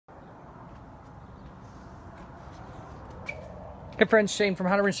Hey friends, Shane from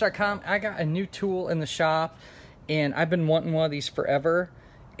howtowrench.com. I got a new tool in the shop and I've been wanting one of these forever,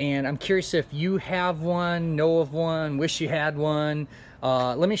 and I'm curious if you have one, know of one, wish you had one.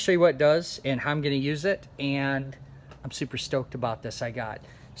 Let me show you what it does and how I'm going to use it, and I'm super stoked about this. I got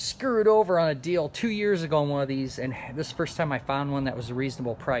screwed over on a deal 2 years ago on one of these, and this is the first time I found one that was a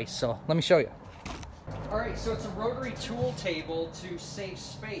reasonable price, so let me show you. Alright, so it's a rotary tool table to save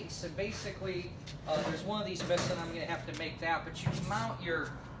space, and basically there's one of these missing. I'm going to have to make that, but you can mount your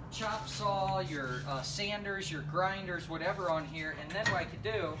chop saw, your sanders, your grinders, whatever on here, and then what I could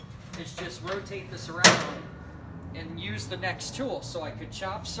do is just rotate this around and use the next tool. So I could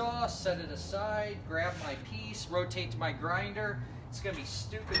chop saw, set it aside, grab my piece, rotate to my grinder. It's going to be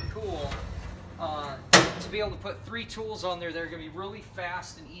stupid cool to be able to put 3 tools on there that are going to be really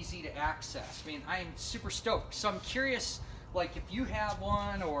fast and easy to access. I mean, I am super stoked. So I'm curious, like, if you have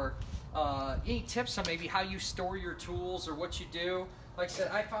one, or any tips on maybe how you store your tools or what you do. Like I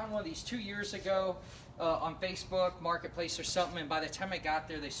said, I found one of these 2 years ago on Facebook Marketplace or something, and by the time I got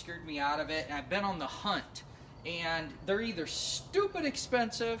there, they screwed me out of it, and I've been on the hunt. And they're either stupid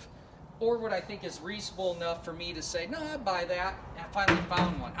expensive or what I think is reasonable enough for me to say, no, I'd buy that. And I finally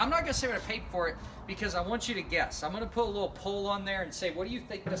found one. I'm not going to say what I paid for it because I want you to guess. I'm going to put a little poll on there and say, what do you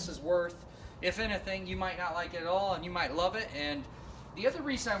think this is worth? If anything, you might not like it at all and you might love it. And the other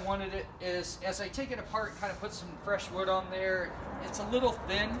reason I wanted it is, as I take it apart and kind of put some fresh wood on there, it's a little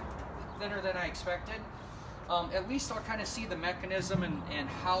thinner than I expected. At least I'll kind of see the mechanism and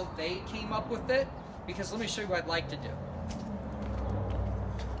how they came up with it, because let me show you what I'd like to do.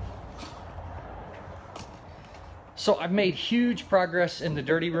 So I've made huge progress in the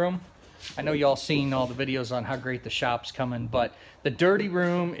dirty room. I know y'all seen all the videos on how great the shop's coming, but the dirty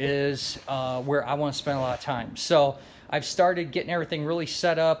room is where I want to spend a lot of time. So I've started getting everything really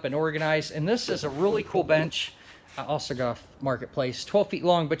set up and organized, and this is a really cool bench. I also got a Marketplace, 12 feet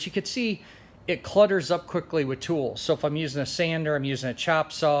long, but you could see it clutters up quickly with tools. So if I'm using a sander, I'm using a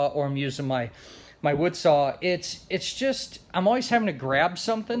chop saw, or I'm using my wood saw, it's just, I'm always having to grab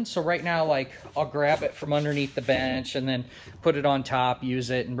something. So right now, like, I'll grab it from underneath the bench and then put it on top, use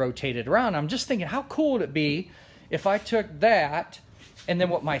it, and rotate it around. I'm just thinking, how cool would it be if I took that, and then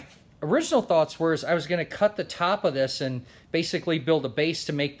what my original thoughts were is I was going to cut the top of this and basically build a base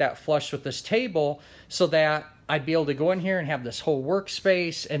to make that flush with this table, so that I'd be able to go in here and have this whole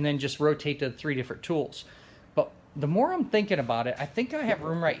workspace and then just rotate to the 3 different tools. But the more I'm thinking about it, I think I have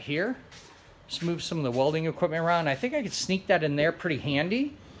room right here. Just move some of the welding equipment around. I think I could sneak that in there pretty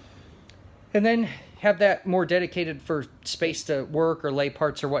handy, and then have that more dedicated for space to work or lay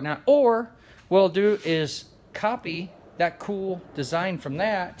parts or whatnot. Or what I'll do is copy that cool design from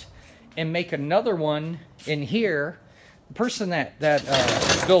that and make another one in here. The person that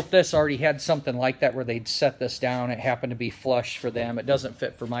built this already had something like that where they'd set this down. It happened to be flush for them. It doesn't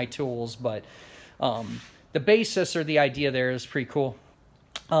fit for my tools, but the basis or the idea there is pretty cool.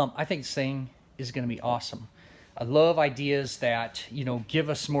 I think this thing is going to be awesome. I love ideas that, you know, give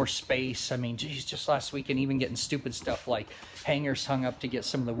us more space. I mean, geez, just last weekend, even getting stupid stuff like hangers hung up to get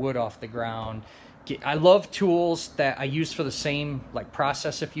some of the wood off the ground. I love tools that I use for the same, like,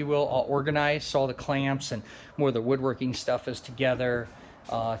 process, if you will, all organized, so all the clamps and more of the woodworking stuff is together.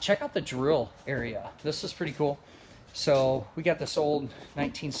 Check out the drill area. This is pretty cool. So we got this old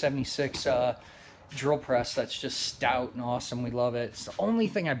 1976 drill press that's just stout and awesome. We love it. It's the only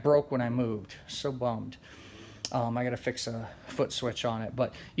thing I broke when I moved. So bummed. I gotta fix a foot switch on it.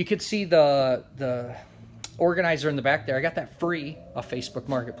 But you could see the organizer in the back there. I got that free off Facebook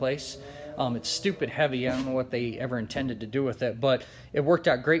Marketplace. It's stupid heavy. I don't know what they ever intended to do with it, but it worked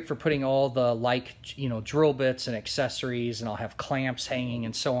out great for putting all the, like, you know, drill bits and accessories, and I'll have clamps hanging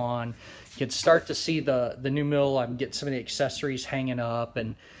and so on. You can start to see the new mill. I'm getting some of the accessories hanging up,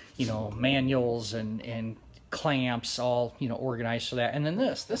 and, you know, manuals and clamps all, you know, organized for that. And then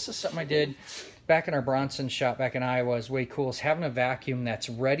this is something I did back in our Bronson shop back in Iowa. Is way cool. Is having a vacuum that's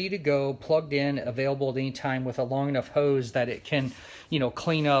ready to go, plugged in, available at any time, with a long enough hose that it can, you know,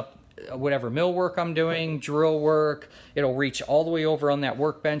 clean up whatever mill work I'm doing, drill work. It'll reach all the way over on that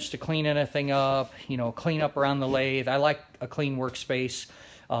workbench to clean anything up, you know, clean up around the lathe. I like a clean workspace,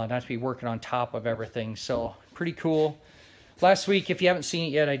 not to be working on top of everything. So pretty cool. Last week, if you haven't seen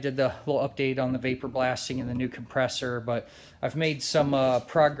it yet, I did the little update on the vapor blasting and the new compressor, but I've made some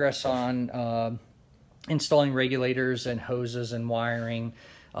progress on installing regulators and hoses and wiring.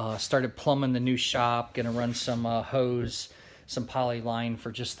 Started plumbing the new shop, gonna run some hose, some poly line for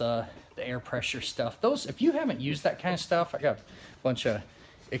just the air pressure stuff. Those, if you haven't used that kind of stuff, I got a bunch of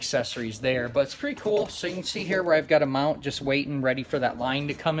accessories there, but it's pretty cool. So you can see here where I've got a mount just waiting, ready for that line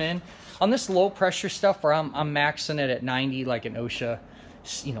to come in. On this low pressure stuff where I'm maxing it at 90, like an OSHA,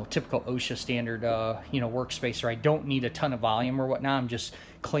 you know, typical OSHA standard, you know, workspace, where I don't need a ton of volume or whatnot. I'm just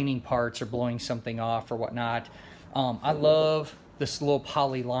cleaning parts or blowing something off or whatnot. I love this little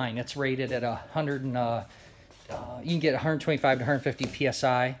poly line. It's rated at 100 and you can get 125 to 150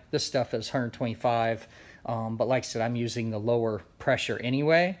 psi. This stuff is 125, but like I said, I'm using the lower pressure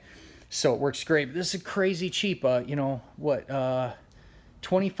anyway, so it works great. But this is crazy cheap. You know what?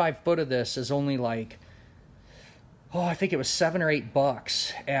 25 foot of this is only like, oh, I think it was $7 or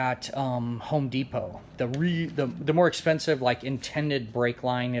 $8 at Home Depot. The more expensive, like intended brake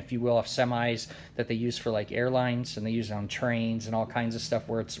line, if you will, of semis that they use for like airlines, and they use it on trains and all kinds of stuff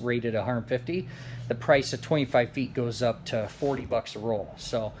where it's rated 150. The price of 25 feet goes up to $40 a roll.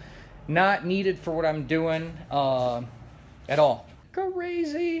 So not needed for what I'm doing at all.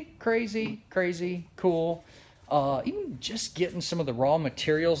 Crazy, crazy, crazy cool. Even just getting some of the raw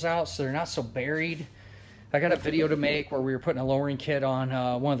materials out so they're not so buried. I got a video to make where we were putting a lowering kit on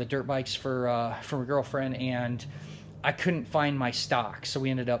one of the dirt bikes for a girlfriend, and I couldn't find my stock, so we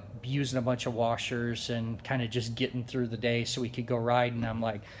ended up using a bunch of washers and kind of just getting through the day so we could go ride. And I'm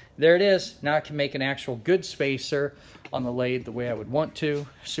like, there it is. Now I can make an actual good spacer on the lathe the way I would want to.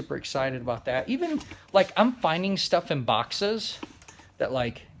 Super excited about that. Even like I'm finding stuff in boxes that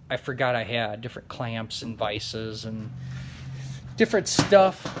like I forgot I had, different clamps and vices and different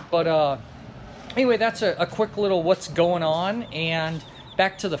stuff. But anyway, that's a quick little what's going on, and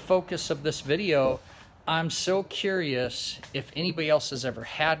back to the focus of this video. I'm so curious if anybody else has ever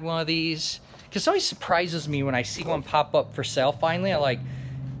had one of these, because it always surprises me when I see one pop up for sale finally.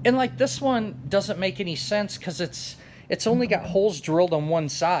 And like this one doesn't make any sense because it's only got holes drilled on one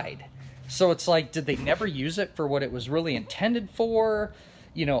side. So it's like, did they never use it for what it was really intended for?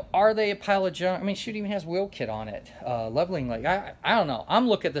 You know, are they a pile of junk? I mean, shoot, it even has wheel kit on it. Leveling, like, I don't know. I'm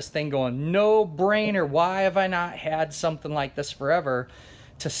looking at this thing going, no brainer. Why have I not had something like this forever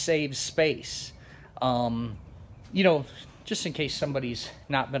to save space? You know, just in case somebody's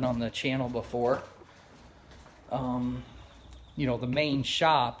not been on the channel before, you know, the main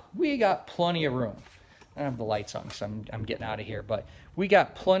shop, we got plenty of room. I don't have the lights on because I'm getting out of here, but we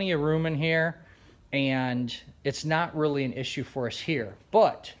got plenty of room in here. And it's not really an issue for us here,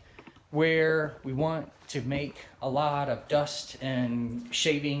 but where we want to make a lot of dust and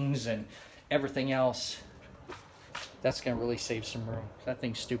shavings and everything else, that's going to really save some room. That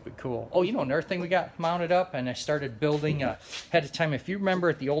thing's stupid cool. Oh, you know, another thing we got mounted up, and I started building ahead of time. If you remember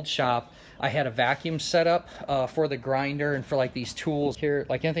at the old shop, I had a vacuum set up for the grinder and for like these tools here,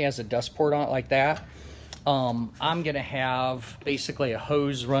 like anything that has a dust port on it like that. I'm gonna have basically a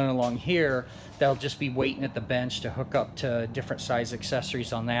hose running along here that'll just be waiting at the bench to hook up to different size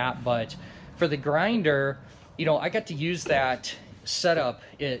accessories on that. But for the grinder, you know, I got to use that setup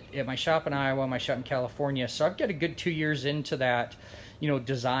at my shop in Iowa, my shop in California. So I've got a good 2 years into that, you know,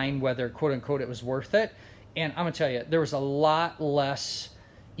 design, whether quote unquote it was worth it. And I'm gonna tell you, there was a lot less,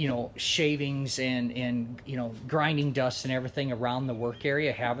 you know, shavings and you know, grinding dust and everything around the work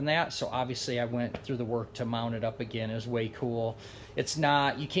area having that. So obviously I went through the work to mount it up again. It was way cool. It's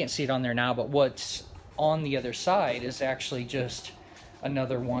not, you can't see it on there now, but what's on the other side is actually just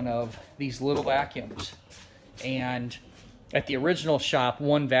another one of these little vacuums. And at the original shop,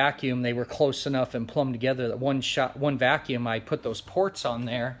 one vacuum, they were close enough and plumbed together that one vacuum, I put those ports on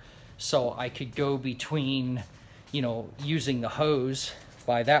there so I could go between, you know, using the hose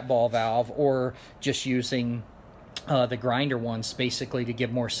by that ball valve or just using the grinder ones basically to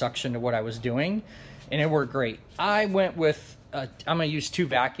give more suction to what I was doing, and it worked great. I went with I'm gonna use 2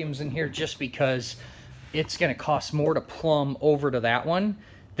 vacuums in here just because it's gonna cost more to plumb over to that one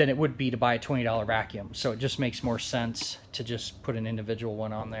than it would be to buy a $20 vacuum. So it just makes more sense to just put an individual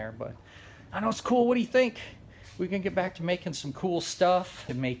one on there. But I know it's cool. What do you think? We can get back to making some cool stuff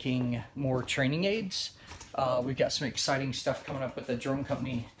and making more training aids. We've got some exciting stuff coming up with the drone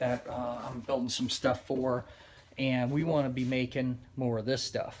company that I'm building some stuff for, and we want to be making more of this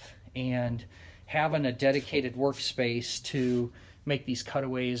stuff and having a dedicated workspace to make these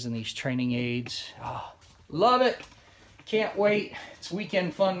cutaways and these training aids. Oh, love it. Can't wait. It's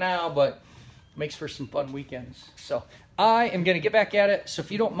weekend fun now, but makes for some fun weekends. So I am going to get back at it. So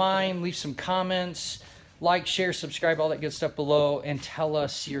if you don't mind, leave some comments, like, share, subscribe, all that good stuff below, and tell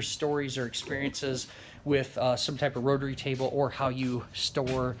us your stories or experiences with some type of rotary table, or how you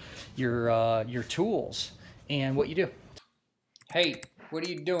store your tools and what you do. Hey, what are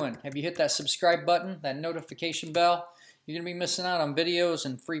you doing? Have you hit that subscribe button, that notification bell? You're gonna be missing out on videos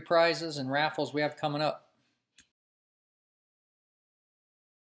and free prizes and raffles we have coming up.